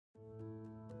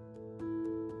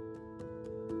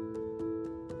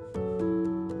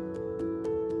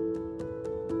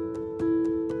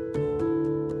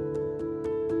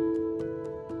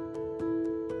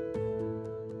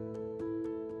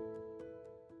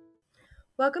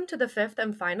Welcome to the fifth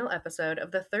and final episode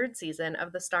of the third season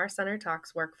of the Star Center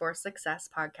Talks Workforce Success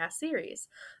podcast series.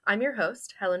 I'm your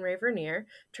host, Helen Ray Vernier,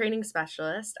 training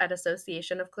specialist at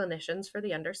Association of Clinicians for the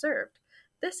Underserved.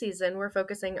 This season, we're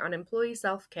focusing on employee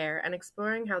self-care and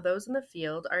exploring how those in the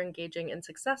field are engaging in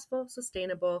successful,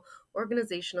 sustainable,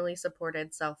 organizationally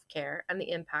supported self-care and the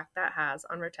impact that has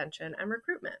on retention and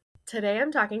recruitment. Today,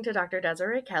 I'm talking to Dr.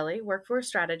 Desiree Kelly, Workforce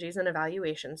Strategies and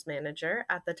Evaluations Manager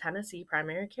at the Tennessee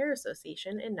Primary Care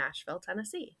Association in Nashville,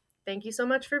 Tennessee. Thank you so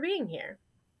much for being here.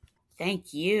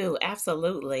 Thank you.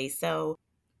 Absolutely. So,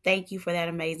 thank you for that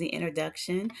amazing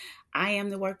introduction. I am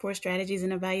the Workforce Strategies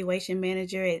and Evaluation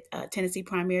Manager at Tennessee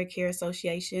Primary Care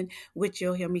Association, which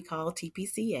you'll hear me call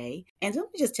TPCA. And let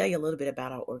me just tell you a little bit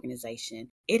about our organization.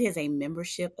 It is a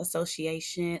membership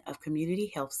association of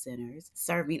community health centers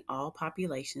serving all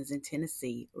populations in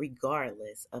Tennessee,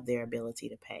 regardless of their ability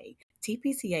to pay.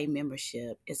 TPCA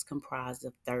membership is comprised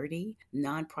of 30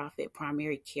 nonprofit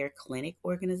primary care clinic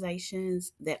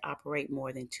organizations that operate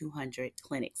more than 200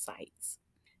 clinic sites.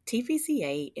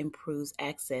 TPCA improves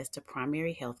access to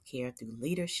primary health care through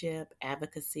leadership,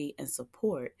 advocacy, and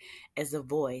support as a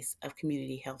voice of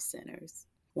community health centers.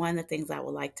 One of the things I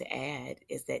would like to add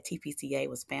is that TPCA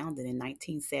was founded in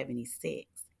 1976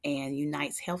 and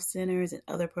unites health centers and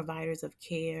other providers of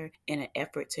care in an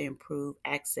effort to improve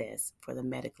access for the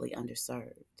medically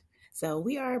underserved. So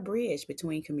we are a bridge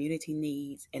between community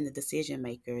needs and the decision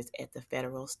makers at the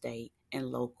federal, state, and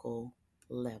local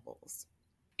levels.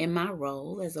 In my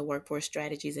role as a Workforce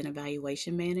Strategies and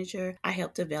Evaluation Manager, I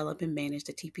help develop and manage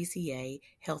the TPCA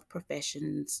health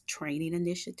professions training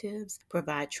initiatives,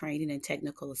 provide training and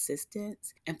technical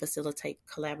assistance, and facilitate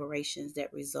collaborations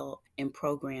that result in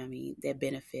programming that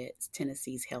benefits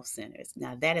Tennessee's health centers.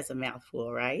 Now, that is a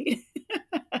mouthful, right?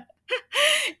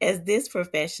 As this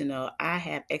professional, I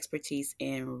have expertise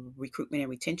in recruitment and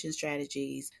retention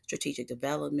strategies, strategic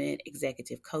development,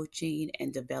 executive coaching,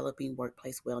 and developing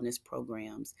workplace wellness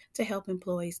programs to help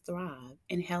employees thrive.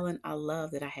 And Helen, I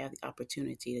love that I have the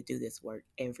opportunity to do this work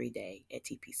every day at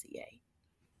TPCA.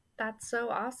 That's so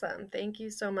awesome. Thank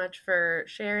you so much for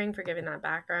sharing, for giving that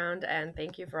background, and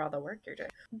thank you for all the work you're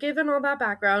doing. Given all that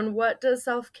background, what does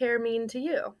self-care mean to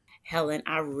you? Helen,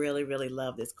 I really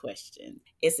love this question.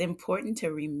 It's important to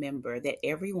remember that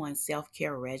everyone's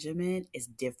self-care regimen is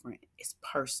different. It's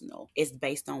personal. It's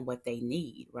based on what they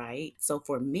need, right? So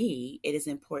for me, it is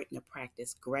important to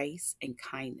practice grace and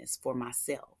kindness for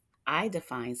myself. I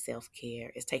define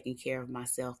self-care as taking care of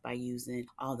myself by using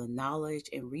all the knowledge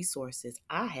and resources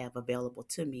I have available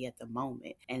to me at the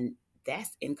moment. And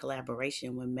that's in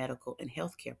collaboration with medical and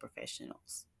healthcare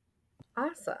professionals.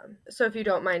 Awesome. So if you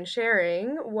don't mind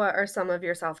sharing, what are some of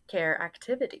your self-care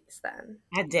activities then?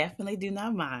 I definitely do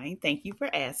not mind. Thank you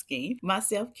for asking. My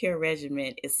self-care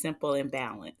regimen is simple and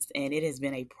balanced, and it has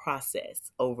been a process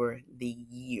over the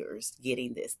years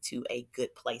getting this to a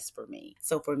good place for me.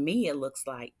 So for me, it looks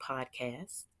like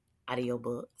podcasts,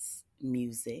 audiobooks,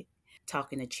 music,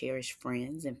 talking to cherished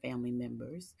friends and family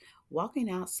members, walking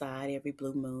outside every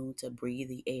blue moon to breathe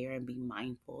the air and be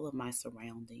mindful of my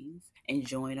surroundings,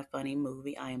 enjoying a funny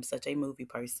movie. I am such a movie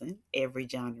person, every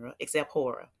genre except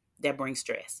horror. That brings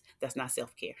stress. That's not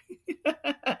self-care.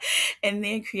 And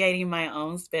then creating my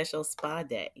own special spa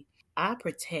day. I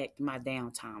protect my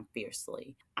downtime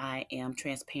fiercely. I am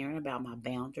transparent about my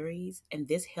boundaries, and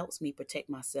this helps me protect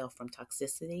myself from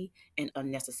toxicity and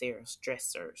unnecessary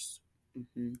stressors.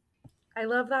 Mm-hmm. I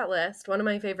love that list. One of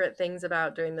my favorite things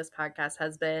about doing this podcast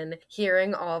has been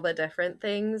hearing all the different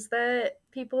things that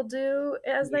people do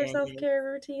as their Yeah, self-care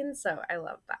routine. So I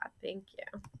love that. Thank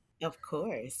you. of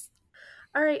course.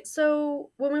 All right. So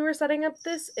when we were setting up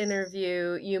this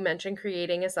interview, you mentioned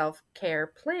creating a self-care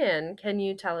plan. Can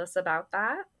you tell us about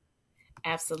that?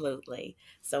 Absolutely.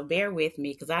 So bear with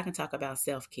me because I can talk about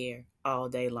self-care all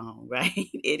day long, right?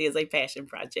 It is a passion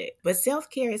project. But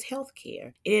self-care is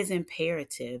healthcare. It is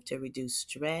imperative to reduce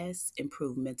stress,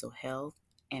 improve mental health,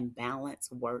 and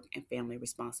balance work and family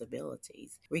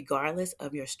responsibilities. Regardless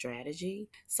of your strategy,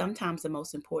 sometimes the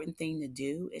most important thing to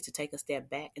do is to take a step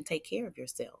back and take care of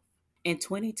yourself. In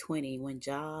 2020, when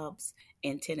jobs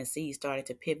in Tennessee started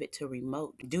to pivot to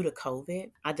remote due to COVID,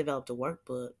 I developed a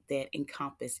workbook that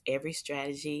encompassed every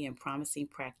strategy and promising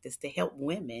practice to help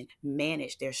women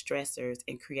manage their stressors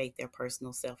and create their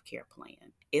personal self-care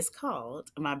plan. It's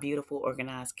called My Beautiful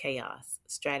Organized Chaos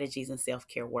Strategies and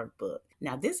Self-Care Workbook.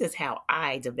 Now, this is how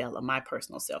I develop my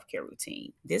personal self-care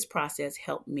routine. This process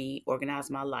helped me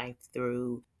organize my life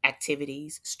through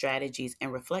activities, strategies,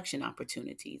 and reflection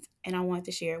opportunities, and I want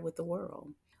to share it with the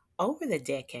world. Over the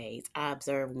decades, I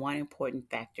observed one important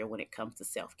factor when it comes to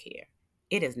self-care.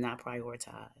 it is not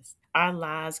prioritized. Our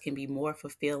lives can be more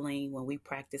fulfilling when we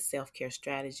practice self care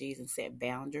strategies and set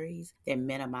boundaries that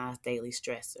minimize daily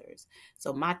stressors.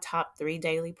 So, my top 3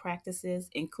 daily practices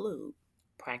include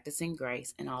practicing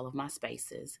grace in all of my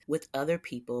spaces with other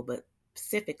people, but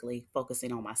specifically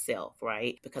focusing on myself,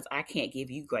 right? Because I can't give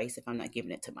you grace if I'm not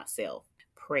giving it to myself.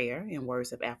 Prayer and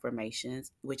words of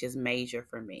affirmations, which is major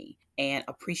for me, and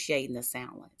appreciating the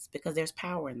silence because there's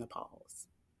power in the pause,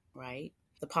 right?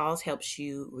 The pause helps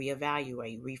you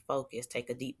reevaluate, refocus, take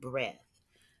a deep breath.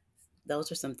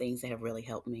 Those are some things that have really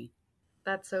helped me.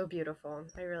 That's so beautiful.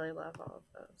 I really love all of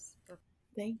those.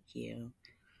 Thank you.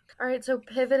 All right, so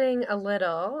pivoting a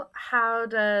little, how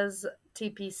does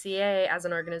TPCA as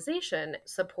an organization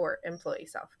support employee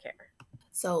self care?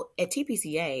 So at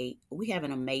TPCA, we have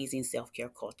an amazing self care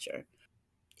culture.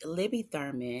 Libby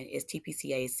Thurman is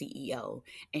TPCA's CEO,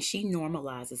 and she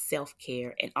normalizes self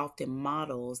care and often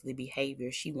models the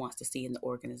behavior she wants to see in the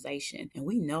organization. And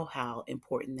we know how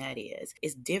important that is.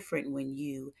 It's different when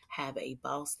you have a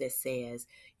boss that says,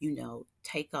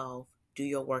 take off, do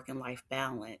your work and life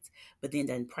balance, but then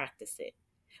doesn't practice it.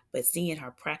 But seeing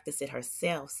her practice it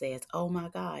herself says, oh my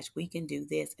gosh, we can do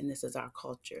this, and this is our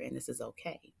culture, and this is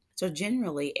okay. So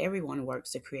generally, everyone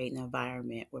works to create an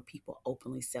environment where people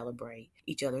openly celebrate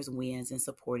each other's wins and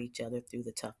support each other through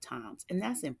the tough times. And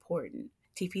that's important.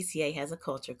 TPCA has a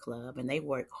culture club, and they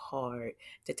work hard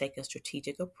to take a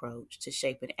strategic approach to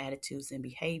shaping attitudes and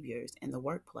behaviors in the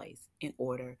workplace in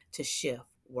order to shift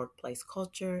workplace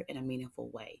culture in a meaningful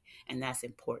way. And that's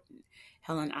important.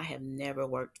 Helen, I have never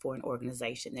worked for an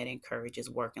organization that encourages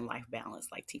work and life balance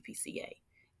like TPCA,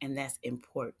 and that's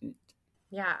important.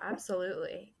 Yeah,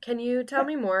 absolutely. Can you tell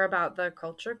me more about the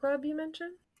culture club you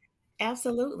mentioned?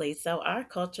 Absolutely. So, our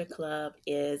Culture Club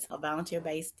is a volunteer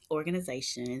based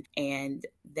organization, and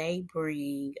they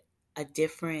bring a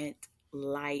different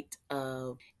light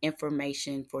of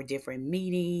information for different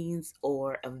meetings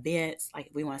or events. Like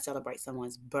if we want to celebrate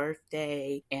someone's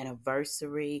birthday,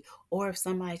 anniversary, or if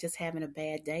somebody's just having a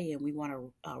bad day and we want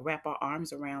to wrap our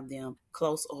arms around them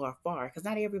close or far, because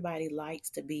not everybody likes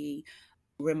to be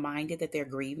reminded that they're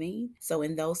grieving. So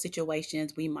in those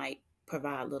situations, we might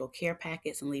provide little care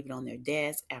packets and leave it on their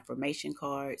desk, affirmation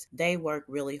cards. They work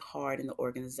really hard in the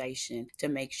organization to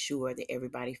make sure that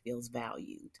everybody feels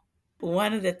valued.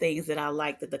 One of the things that I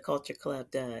like that the Culture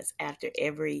Club does after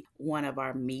every one of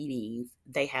our meetings,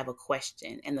 they have a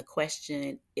question. And the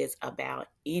question is about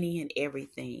any and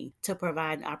everything to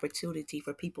provide an opportunity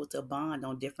for people to bond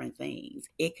on different things.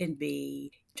 It can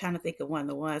be, trying to think of one of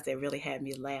the ones that really had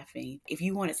me laughing. If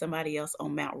you wanted somebody else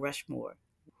on Mount Rushmore,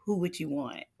 who would you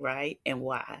want, right? And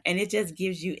why? And it just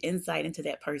gives you insight into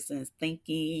that person's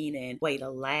thinking and way to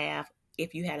laugh.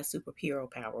 If you had a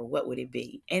superhero power, what would it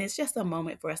be? And it's just a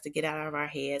moment for us to get out of our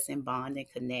heads and bond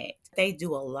and connect. They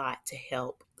do a lot to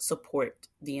help support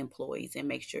the employees and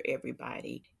make sure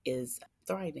everybody is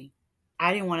thriving.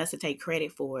 I didn't want us to take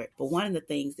credit for it, but one of the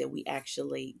things that we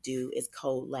actually do is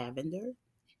Cold Lavender.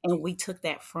 And we took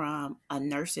that from a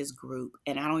nurses group.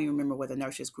 And I don't even remember what the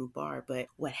nurses group are, but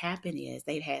what happened is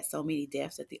they'd had so many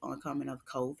deaths at the oncoming of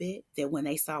COVID that when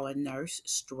they saw a nurse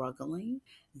struggling,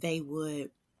 they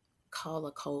would call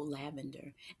a Cold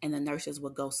Lavender, and the nurses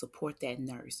would go support that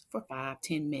nurse for 5,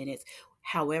 10 minutes,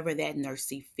 however that nurse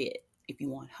see fit. If you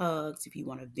want hugs, if you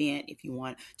want to vent, if you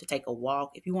want to take a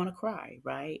walk, if you want to cry,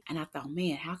 right? And I thought,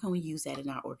 man, how can we use that in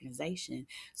our organization?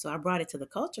 So I brought it to the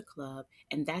Culture Club,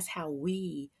 and that's how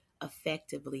we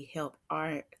effectively help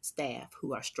our staff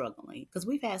who are struggling. Because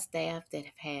we've had staff that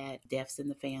have had deaths in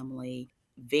the family,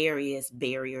 various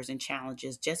barriers and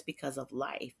challenges just because of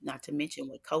life, not to mention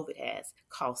what COVID has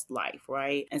cost life,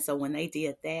 right? And so when they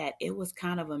did that, it was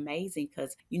kind of amazing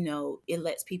because, it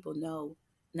lets people know,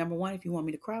 number one, if you want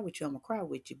me to cry with you, I'm going to cry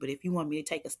with you. But if you want me to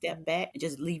take a step back and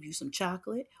just leave you some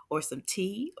chocolate or some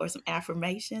tea or some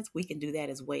affirmations, we can do that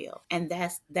as well. And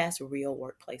that's real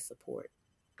workplace support.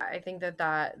 I think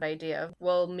that idea of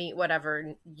we'll meet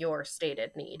whatever your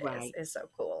stated need Right. is so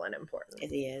cool and important.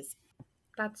 It is.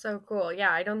 That's so cool.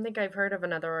 Yeah, I don't think I've heard of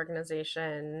another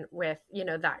organization with,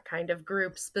 that kind of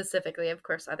group specifically. Of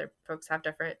course, other folks have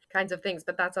different kinds of things,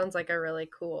 but that sounds like a really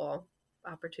cool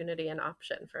opportunity and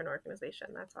option for an organization.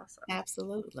 That's awesome.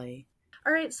 Absolutely.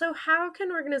 All right, so how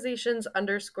can organizations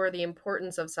underscore the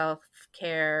importance of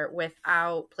self-care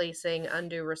without placing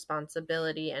undue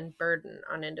responsibility and burden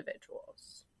on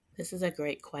individuals? This is a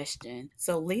great question.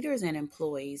 So, leaders and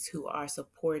employees who are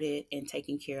supported and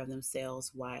taking care of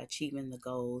themselves while achieving the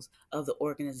goals of the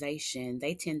organization,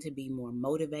 they tend to be more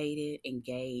motivated,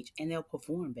 engaged, and they'll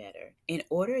perform better. In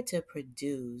order to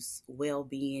produce well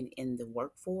being in the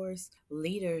workforce,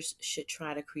 leaders should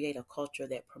try to create a culture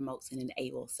that promotes and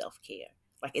enables self care.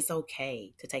 Like, it's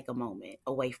okay to take a moment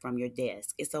away from your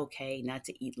desk. It's okay not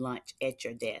to eat lunch at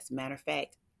your desk. Matter of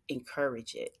fact,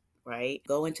 encourage it, right?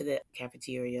 Go into the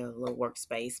cafeteria, a little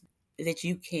workspace that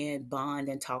you can bond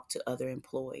and talk to other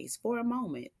employees for a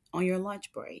moment on your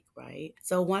lunch break, right?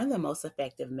 So, one of the most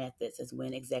effective methods is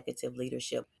when executive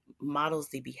leadership models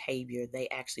the behavior they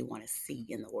actually want to see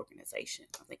in the organization.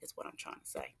 I think is what I'm trying to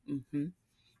say. Mm-hmm.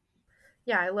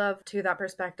 Yeah, I love too that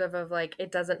perspective of like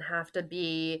it doesn't have to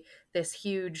be this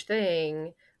huge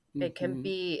thing. It can Mm-hmm.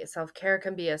 be self-care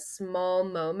can be a small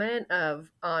moment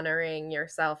of honoring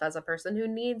yourself as a person who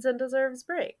needs and deserves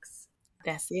breaks.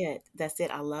 That's it. That's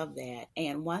it. I love that.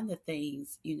 And one of the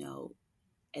things,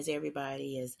 as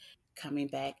everybody is coming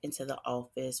back into the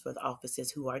office, for the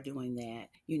offices who are doing that,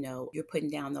 you're putting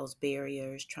down those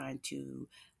barriers, trying to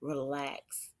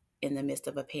relax in the midst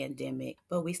of a pandemic,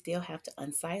 but we still have to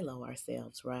unsilo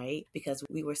ourselves, right? Because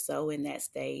we were so in that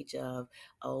stage of,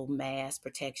 oh, mask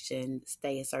protection,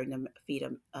 stay a certain feet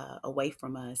away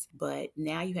from us. But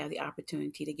now you have the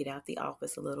opportunity to get out the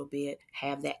office a little bit,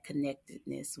 have that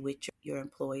connectedness with your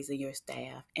employees and your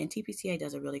staff. And TPCA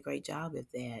does a really great job of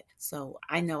that. So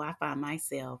I know I find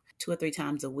myself 2 or 3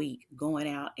 times a week going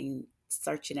out and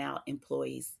searching out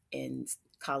employees and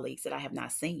colleagues that I have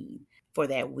not seen for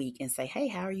that week and say, hey,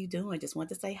 how are you doing? Just want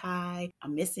to say hi.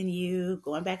 I'm missing you.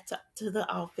 Going back to the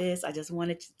office. I just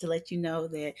wanted to let you know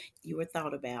that you were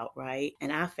thought about, right?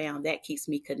 And I found that keeps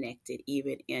me connected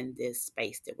even in this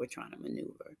space that we're trying to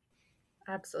maneuver.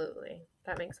 Absolutely.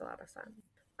 That makes a lot of sense.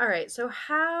 All right, so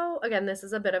how, again, this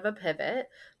is a bit of a pivot,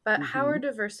 but how are Mm-hmm.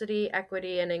 diversity,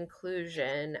 equity, and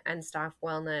inclusion and staff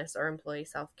wellness or employee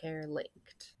self care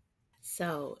linked?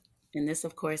 So, and this,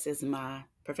 of course, is my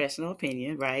professional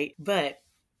opinion, right? But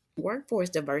workforce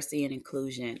diversity and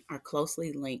inclusion are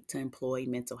closely linked to employee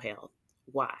mental health.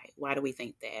 Why? Why do we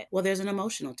think that? Well, there's an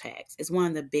emotional tax. It's one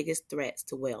of the biggest threats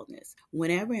to wellness.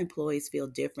 Whenever employees feel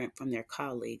different from their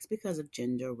colleagues because of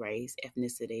gender, race,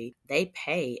 ethnicity, they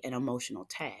pay an emotional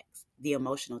tax. The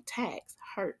emotional tax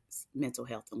hurts mental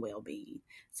health and well being.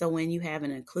 So, when you have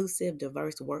an inclusive,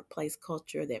 diverse workplace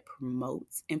culture that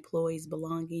promotes employees'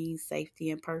 belonging,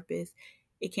 safety, and purpose,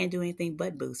 it can't do anything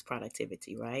but boost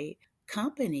productivity, right?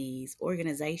 Companies,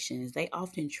 organizations, they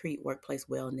often treat workplace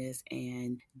wellness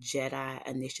and JEDI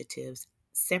initiatives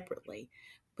separately,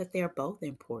 but they're both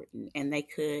important and they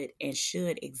could and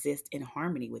should exist in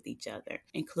harmony with each other.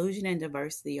 Inclusion and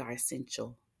diversity are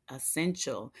essential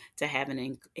to have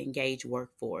an engaged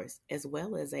workforce as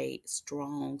well as a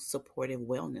strong supportive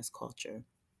wellness culture.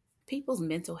 People's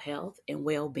mental health and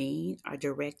well being are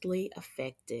directly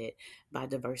affected by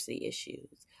diversity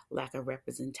issues. Lack of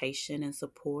representation and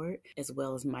support, as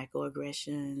well as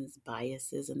microaggressions,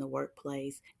 biases in the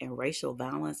workplace, and racial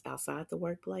violence outside the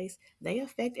workplace, they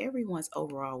affect everyone's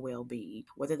overall well being.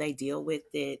 Whether they deal with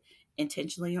it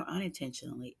intentionally or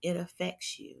unintentionally, it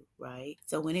affects you, right?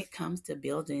 So when it comes to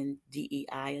building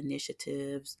DEI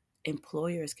initiatives,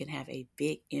 employers can have a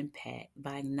big impact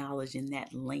by acknowledging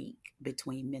that link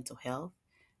between mental health,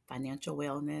 financial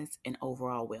wellness, and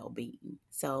overall well being.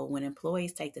 So, when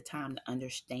employees take the time to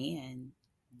understand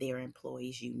their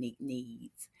employees' unique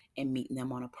needs and meeting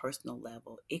them on a personal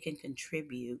level, it can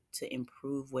contribute to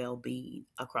improve well being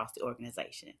across the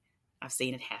organization. I've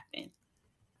seen it happen.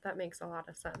 That makes a lot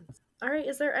of sense. All right,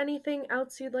 is there anything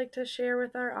else you'd like to share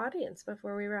with our audience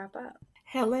before we wrap up?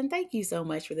 Helen, thank you so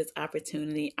much for this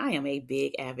opportunity. I am a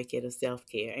big advocate of self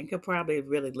care and could probably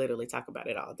really literally talk about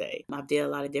it all day. I've did a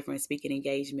lot of different speaking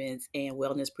engagements and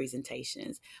wellness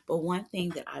presentations. But one thing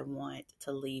that I want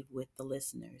to leave with the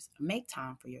listeners, make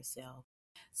time for yourself.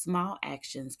 Small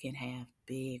actions can have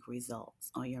big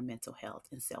results on your mental health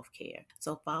and self care.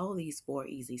 So follow these 4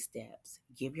 easy steps.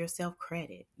 Give yourself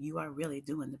credit. You are really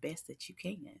doing the best that you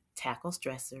can. Tackle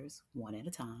stressors one at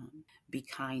a time. Be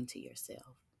kind to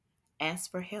yourself.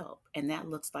 Ask for help. And that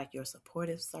looks like your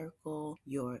supportive circle,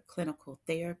 your clinical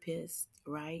therapist,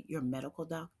 right? Your medical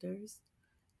doctors.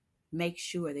 Make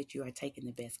sure that you are taking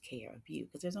the best care of you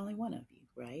because there's only one of you,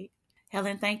 right?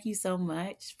 Helen, thank you so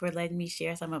much for letting me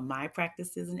share some of my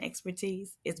practices and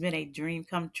expertise. It's been a dream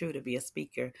come true to be a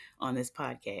speaker on this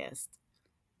podcast.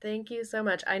 Thank you so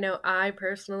much. I know I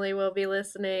personally will be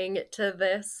listening to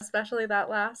this, especially that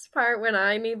last part when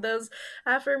I need those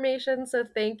affirmations. So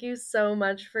thank you so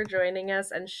much for joining us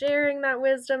and sharing that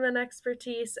wisdom and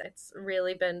expertise. It's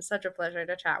really been such a pleasure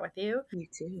to chat with you. You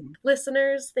too.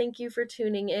 Listeners, thank you for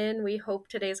tuning in. We hope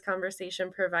today's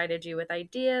conversation provided you with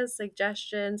ideas,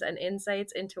 suggestions, and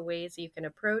insights into ways you can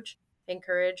approach,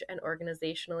 encourage, and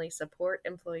organizationally support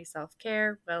employee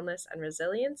self-care, wellness, and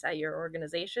resilience at your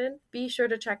organization. Be sure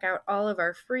to check out all of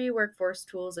our free workforce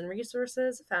tools and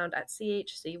resources found at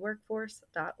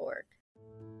chcworkforce.org.